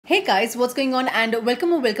Hey guys, what's going on, and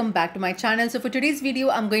welcome back to my channel. So for today's video,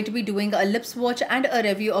 I'm going to be doing a lip swatch and a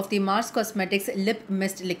review of the Mars Cosmetics Lip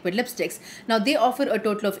Mist Liquid Lipsticks. Now they offer a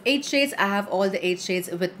total of 8 shades. I have all the 8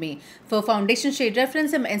 shades with me. For foundation shade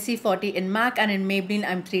reference, I'm NC40 in MAC, and in Maybelline,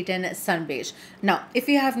 I'm 310 Sun Beige. Now, if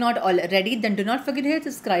you have not already, then do not forget to hit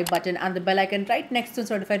the subscribe button and the bell icon right next to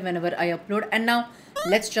notified whenever I upload. And now,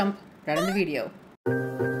 let's jump right in the video.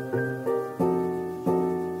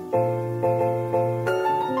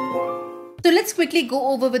 So let's quickly go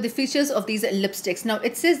over with the features of these lipsticks. Now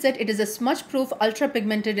it says that it is a smudge proof ultra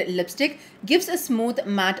pigmented lipstick, gives a smooth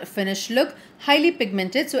matte finish look, highly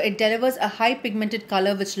pigmented, so it delivers a high pigmented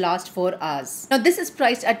color which lasts for hours. Now this is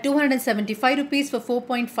priced at 275 rupees for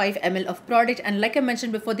 4.5 ml of product, and like I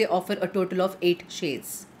mentioned before, they offer a total of 8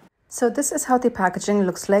 shades. So this is how the packaging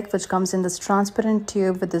looks like, which comes in this transparent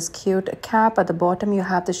tube with this cute cap. At the bottom you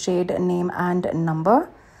have the shade name and number,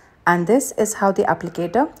 and this is how the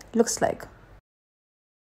applicator looks like.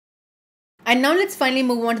 And now let's finally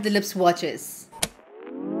move on to the lip swatches.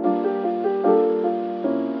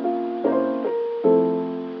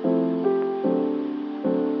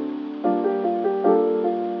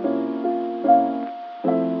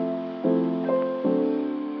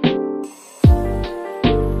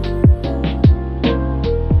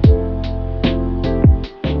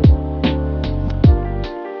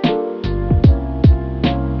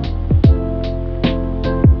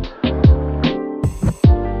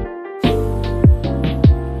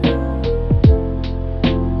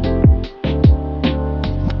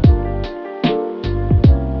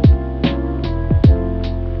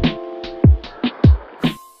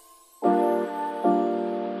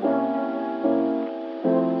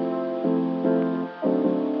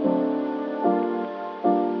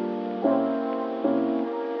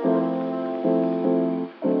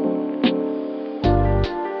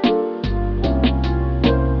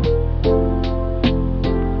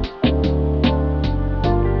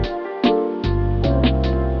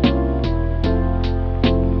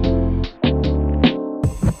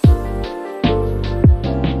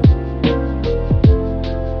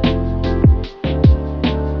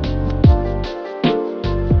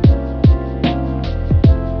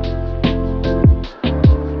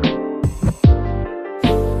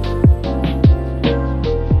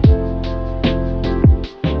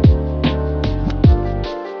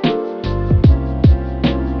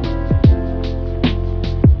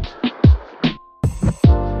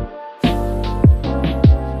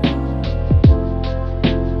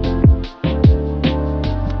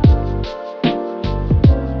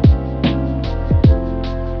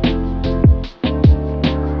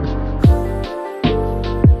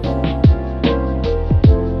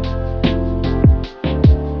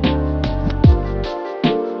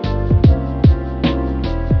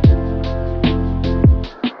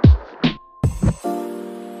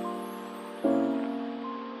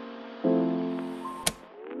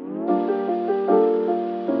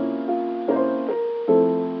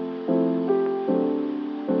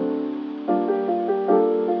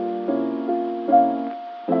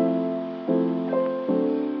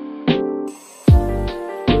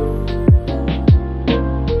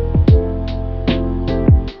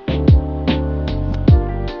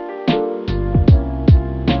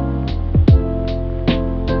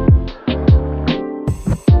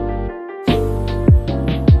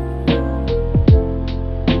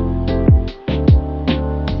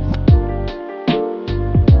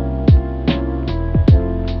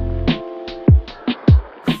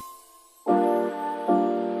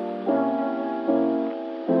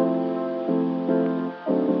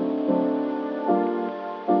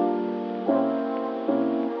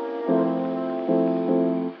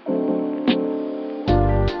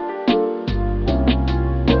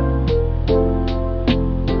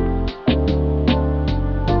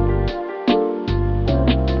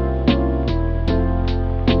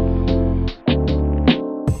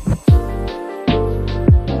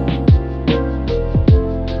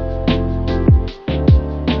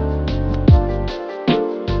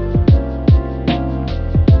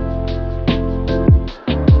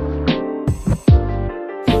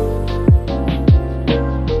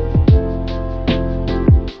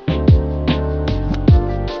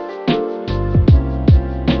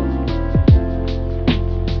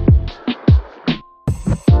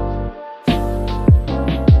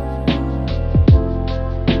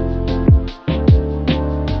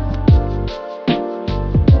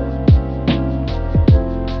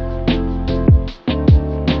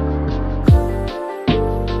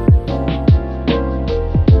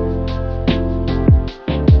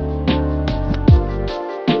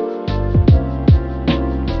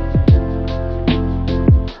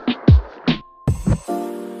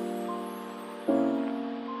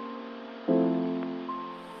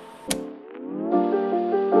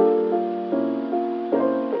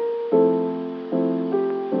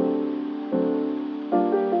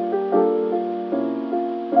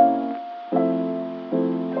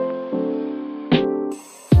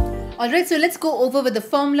 Alright, so let's go over with the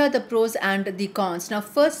formula, the pros and the cons. Now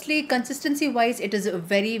firstly, consistency wise, it is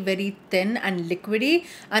very thin and liquidy,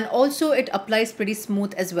 and also it applies pretty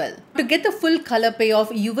smooth as well. To get the full color payoff,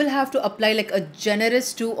 you will have to apply like a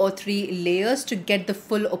generous 2 or 3 layers to get the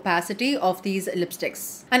full opacity of these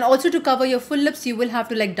lipsticks. And also to cover your full lips, you will have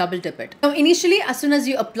to like double dip it. Now initially, as soon as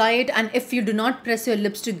you apply it, and if you do not press your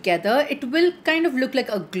lips together, it will kind of look like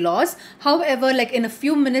a gloss. However, like in a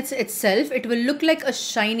few minutes itself, it will look like a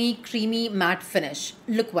shiny, creamy matte finish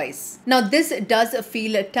look wise. Now this does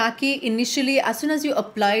feel tacky initially as soon as you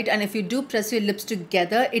apply it, and if you do press your lips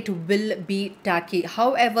together, it will be tacky.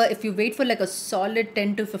 However, if you wait for like a solid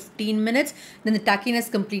 10 to 15 minutes, then the tackiness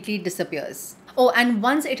completely disappears. Oh, and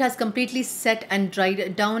once it has completely set and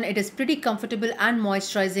dried down, it is pretty comfortable and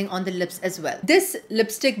moisturizing on the lips as well. This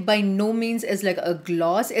lipstick by no means is like a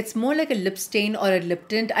gloss. It's more like a lip stain or a lip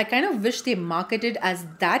tint. I kind of wish they marketed as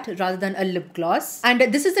that rather than a lip gloss. And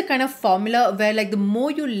this is the kind of formula where like the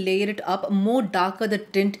more you layer it up, more darker the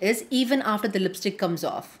tint is even after the lipstick comes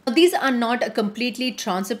off. Now, these are not completely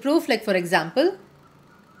transfer proof. Like for example,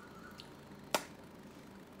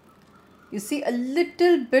 you see a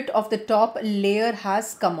little bit of the top layer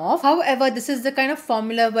has come off. However, this is the kind of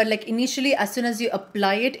formula where like initially as soon as you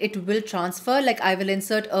apply it, it will transfer. Like I will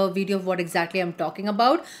insert a video of what exactly I'm talking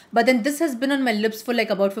about. But then this has been on my lips for like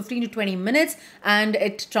about 15 to 20 minutes and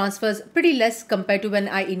it transfers pretty less compared to when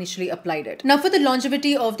I initially applied it. Now for the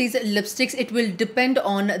longevity of these lipsticks, it will depend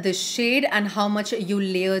on the shade and how much you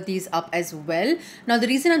layer these up as well. Now the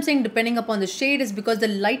reason I'm saying depending upon the shade is because the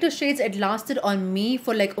lighter shades, it lasted on me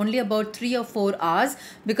for like only about 3 or 4 hours,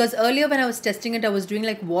 because earlier when I was testing it, I was doing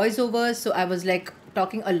like voiceovers, so I was like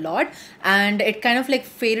talking a lot and it kind of like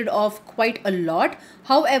faded off quite a lot.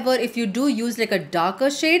 However, if you do use like a darker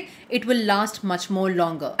shade, it will last much more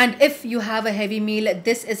longer. And if you have a heavy meal,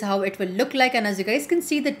 this is how it will look like. And as you guys can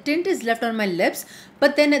see, the tint is left on my lips,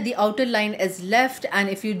 but then the outer line is left, and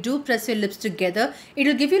if you do press your lips together, it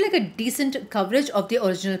will give you like a decent coverage of the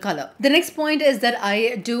original color. The next point is that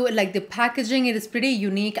I do like the packaging. It is pretty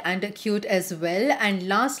unique and cute as well. And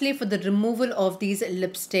lastly, for the removal of these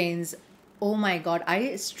lip stains, oh my god,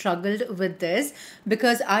 I struggled with this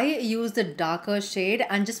because I used the darker shade,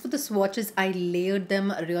 and just for the swatches I layered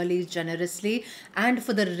them really generously, and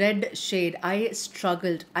for the red shade I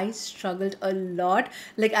struggled a lot.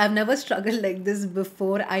 Like I've never struggled like this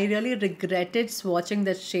before. I really regretted swatching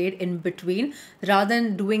that shade in between rather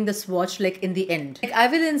than doing the swatch like in the end. Like I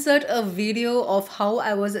will insert a video of how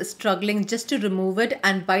I was struggling just to remove it.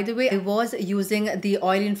 And by the way, I was using the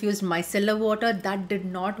oil infused micellar water. That did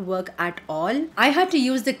not work at all. I had to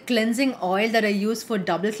use the cleansing oil that I use for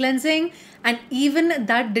double cleansing, and even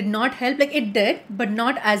that did not help. Like it did, but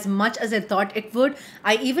not as much as I thought it would.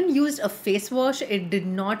 I even used a face wash. It did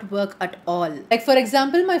not work at all. Like for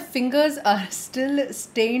example, my fingers are still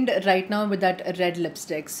stained right now with that red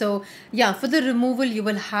lipstick. So yeah, for the removal you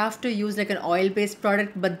will have to use like an oil based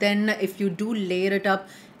product, but then if you do layer it up,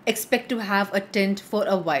 expect to have a tint for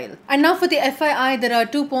a while. And now for the FYI, there are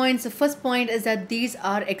 2 points. The first point is that these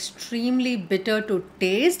are extremely bitter to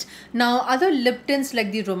taste. Now other lip tints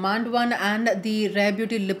like the Romand one and the Rare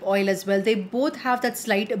Beauty lip oil as well, they both have that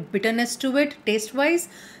slight bitterness to it taste wise.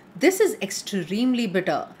 This is extremely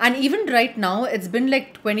bitter, and even right now it's been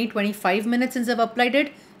like 20-25 minutes since I've applied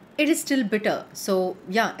it. It is still bitter. So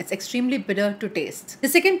yeah, it's extremely bitter to taste. The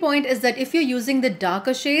second point is that if you're using the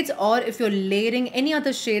darker shades, or if you're layering any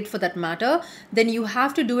other shade for that matter, then you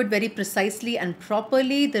have to do it very precisely and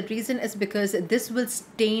properly. The reason is because this will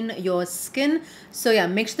stain your skin. So yeah,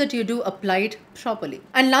 make sure that you do apply it properly.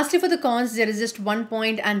 And lastly, for the cons, there is just one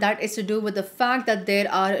point, and that is to do with the fact that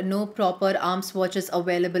there are no proper arm swatches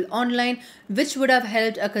available online, which would have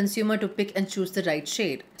helped a consumer to pick and choose the right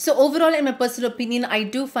shade. So overall, in my personal opinion, I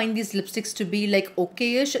do find these lipsticks to be like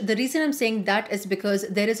okay-ish. The reason I'm saying that is because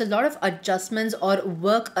there is a lot of adjustments or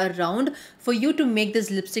work around for you to make this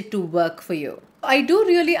lipstick to work for you. I do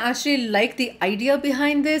really actually like the idea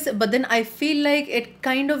behind this, but then I feel like it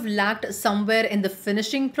kind of lacked somewhere in the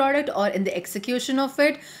finishing product or in the execution of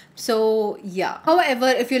it. So yeah. However,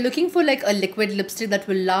 if you're looking for like a liquid lipstick that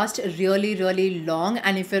will last really long,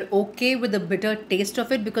 and if you're okay with the bitter taste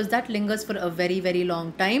of it because that lingers for a very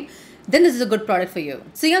long time, then this is a good product for you.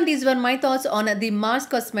 So yeah, these were my thoughts on the Mars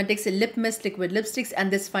Cosmetics Lip Mist Liquid Lipsticks, and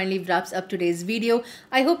this finally wraps up today's video.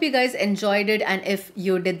 I hope you guys enjoyed it, and if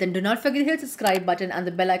you did, then do not forget to hit the subscribe button and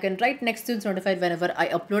the bell icon right next to it, notified whenever I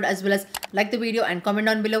upload, as well as like the video and comment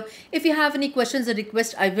down below. If you have any questions or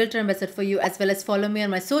requests, I will try my best for you, as well as follow me on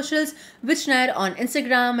my socials, Witchnair on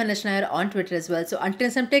Instagram and Witchnair on Twitter as well. So until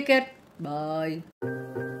next time, take care. Bye.